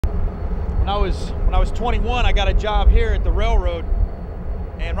When I was 21, I got a job here at the railroad,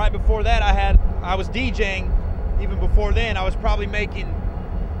 and right before that, I was DJing. Even before then, I was probably making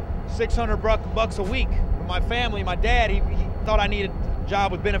 600 bucks a week. With my family, my dad, he thought I needed a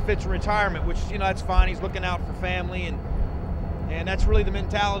job with benefits and retirement, which, you know, that's fine. He's looking out for family, and that's really the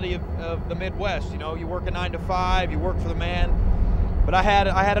mentality of the Midwest. You know, you work a 9 to 5, you work for the man. But I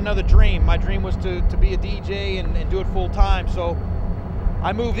had another dream. My dream was to be a DJ and do it full time. So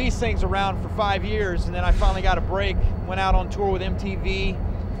I moved these things around for 5 years, and then I finally got a break. Went out on tour with MTV,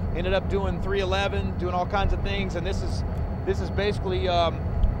 ended up doing 311, doing all kinds of things. And this is basically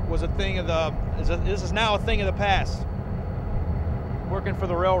was a thing of this is now a thing of the past. Working for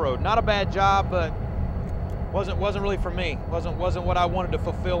the railroad, not a bad job, but wasn't really for me. Wasn't what I wanted to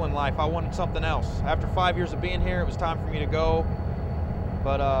fulfill in life. I wanted something else. After 5 years of being here, it was time for me to go.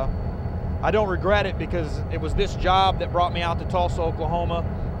 But I don't regret it, because it was this job that brought me out to Tulsa, Oklahoma,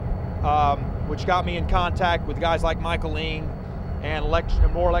 which got me in contact with guys like Michael Ling and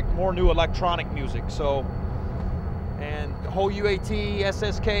more new electronic music. So, and the whole UAT,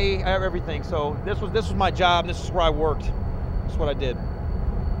 SSK, everything. So this was my job. This is where I worked. This is what I did.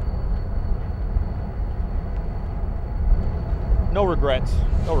 No regrets.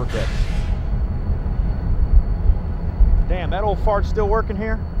 No regrets. Damn, that old fart's still working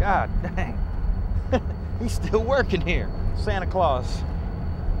here? God dang. He's still working here. Santa Claus.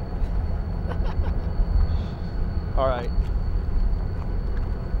 All right.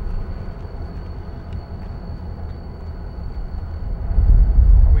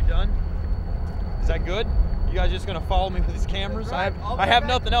 Are we done? Is that good? You guys just gonna follow me with these cameras? Right. I have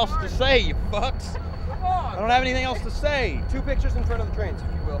nothing else to say, you fucks. Come on. I don't have anything else to say. 2 pictures in front of the trains,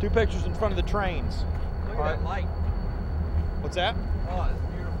 if you will. 2 pictures in front of the trains. Look at that light. What's that? Oh,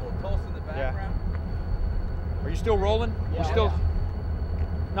 it's beautiful. Tulsa in the background. Are you still rolling? Yeah. You're still. Yeah.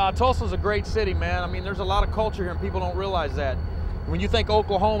 No, Tulsa's a great city, man. I mean, there's a lot of culture here, and people don't realize that. When you think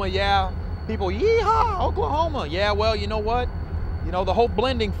Oklahoma, yeah, people, yeehaw, Oklahoma. Yeah, well, you know what? You know, the whole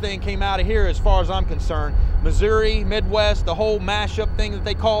blending thing came out of here, as far as I'm concerned. Missouri, Midwest, the whole mashup thing that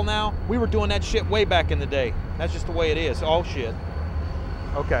they call now, we were doing that shit way back in the day. That's just the way it is. Oh, shit.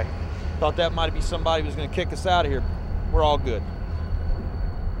 Okay. Thought that might be somebody who was going to kick us out of here. We're all good.